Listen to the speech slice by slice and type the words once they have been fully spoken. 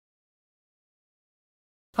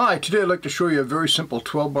Hi, today I'd like to show you a very simple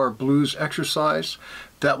 12-bar blues exercise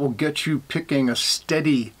that will get you picking a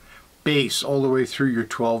steady bass all the way through your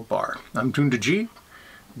 12-bar. I'm tuned to G,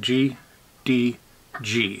 G, D,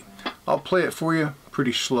 G. I'll play it for you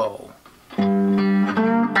pretty slow.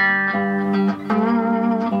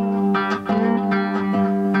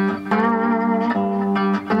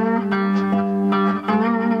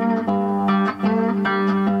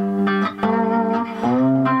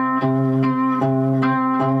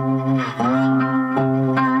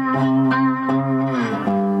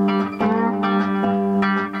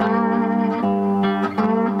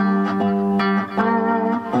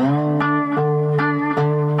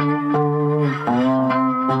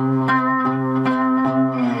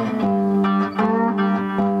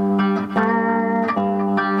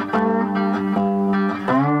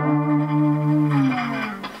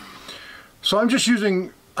 So I'm just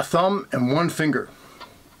using a thumb and one finger.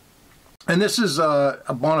 And this is a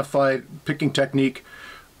bona fide picking technique,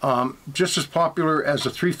 just as popular as the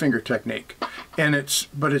three-finger technique.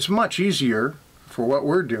 But it's much easier for what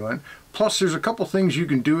we're doing. Plus there's a couple things you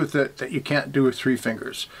can do with it that you can't do with three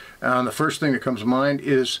fingers. The first thing that comes to mind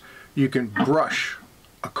is you can brush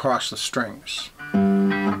across the strings.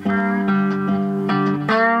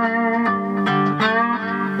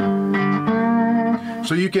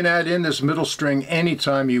 So you can add in this middle string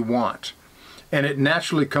anytime you want. And it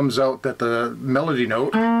naturally comes out that the melody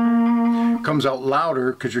note comes out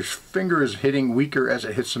louder because your finger is hitting weaker as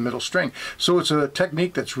it hits the middle string. So it's a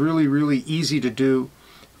technique that's really, really easy to do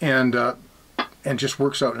and just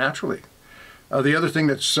works out naturally. The other thing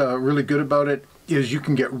that's really good about it is you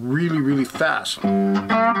can get really, really fast.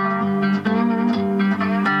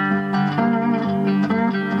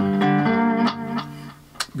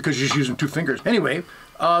 Because you're just using two fingers. Anyway,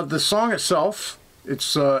 the song itself,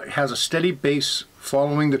 has a steady bass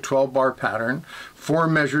following the 12-bar pattern. 4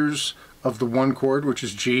 measures of the 1 chord, which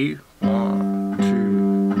is G. 1,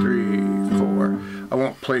 2, 3, 4. I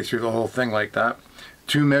won't play through the whole thing like that.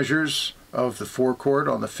 2 measures of the 4 chord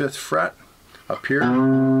on the 5th fret up here.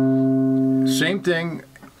 Same thing.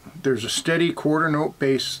 There's a steady quarter note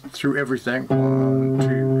bass through everything. 1,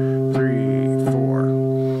 2, 3,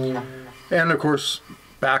 4. And of course,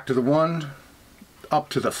 back to the 1, up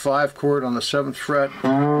to the 5 chord on the 7th fret,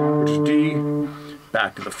 which is D,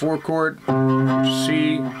 back to the 4 chord, which is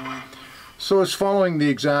C. So it's following the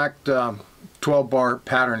exact 12-bar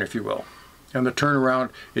pattern, if you will. And the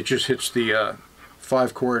turnaround, it just hits the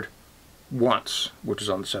 5 chord once, which is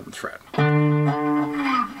on the 7th fret.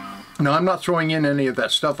 Now I'm not throwing in any of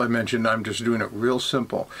that stuff I mentioned, I'm just doing it real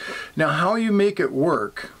simple. Now how you make it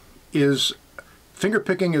work is, finger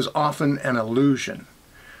picking is often an illusion.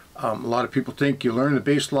 A lot of people think you learn the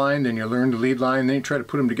bass line, then you learn the lead line, then you try to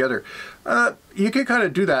put them together. You can kind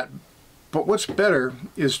of do that, but what's better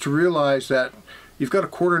is to realize that you've got a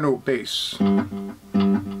quarter note bass.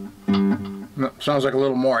 Sounds like a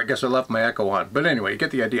little more. I guess I left my echo on. But anyway, you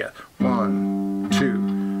get the idea. 1,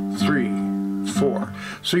 2, 3, 4.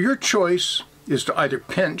 So your choice is to either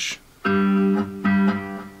pinch or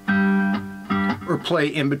play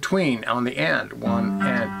in between on the and. 1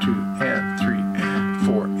 and 2 and 3 and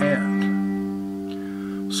 4 and.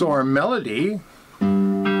 So our melody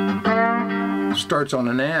starts on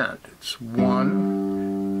an and. It's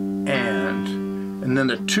 1 and then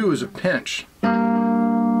the 2 is a pinch.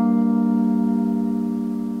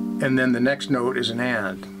 And then the next note is an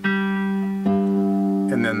and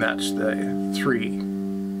then that's the 3.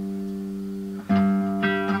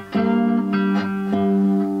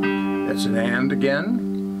 That's an and again,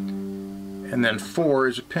 and then 4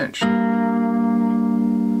 is a pinch.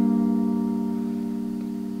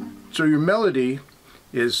 So your melody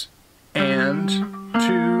is and 2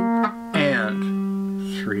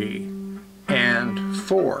 and 3 and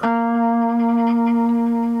 4.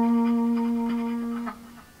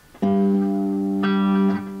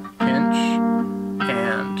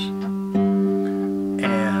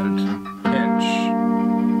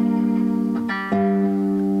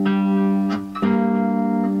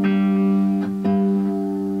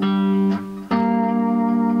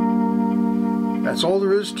 That's all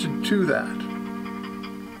there is to that.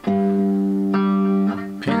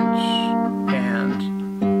 Pinch and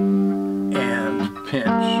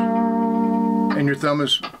pinch. And your thumb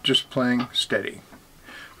is just playing steady.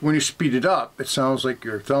 When you speed it up, it sounds like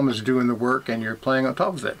your thumb is doing the work and you're playing on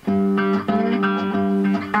top of it.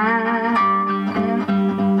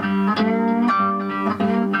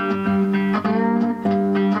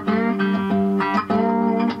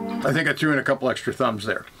 I think I threw in a couple extra thumbs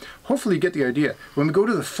there. Hopefully you get the idea. When we go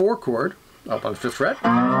to the 4 chord, up on the 5th fret,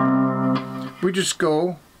 we just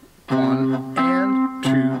go 1 and 2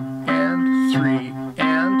 3,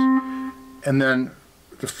 and then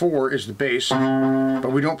the 4 is the bass,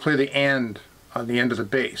 but we don't play the and on the end of the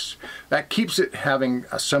bass. That keeps it having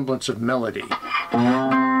a semblance of melody.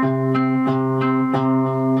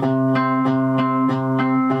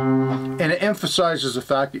 And it emphasizes the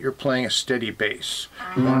fact that you're playing a steady bass.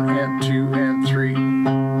 1 and 2 and 3, 1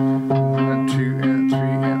 and 2 and 3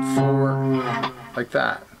 and 4, like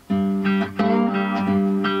that.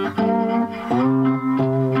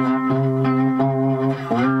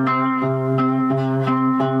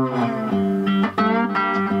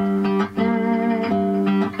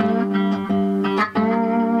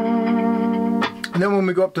 And then when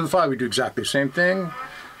we go up to the 5, we do exactly the same thing.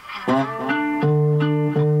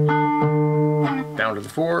 Down to the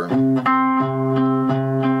 4.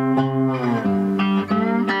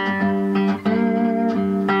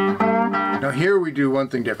 Now here we do one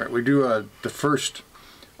thing different. We do the first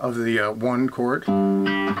of the 1 chord,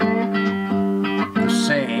 the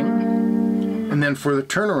same, and then for the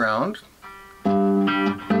turnaround,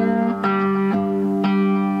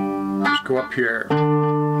 just go up here.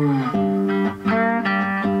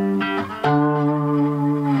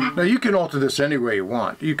 Now you can alter this any way you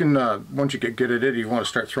want. You can, once you get good at it, you want to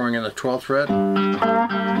start throwing in the 12th fret.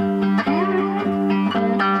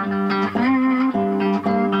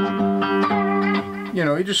 You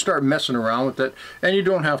know, you just start messing around with it, and you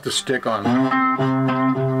don't have to stick on.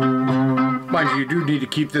 Mind you, you do need to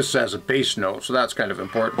keep this as a bass note, so that's kind of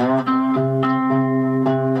important.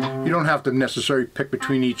 You don't have to necessarily pick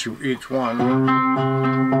between each one, as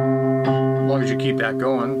long as you keep that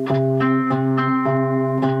going.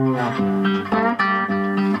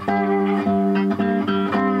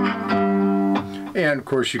 And of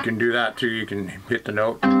course you can do that too. You can hit the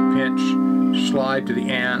note, pinch, slide to the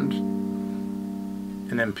and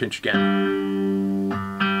then pinch again.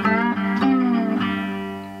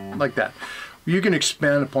 Like that. You can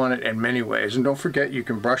expand upon it in many ways, and don't forget you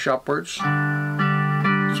can brush upwards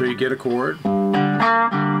so you get a chord.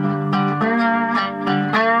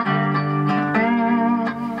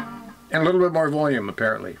 And a little bit more volume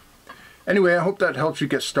apparently. Anyway, I hope that helps you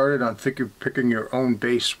get started on picking your own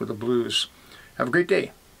bass with the blues. Have a great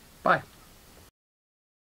day. Bye.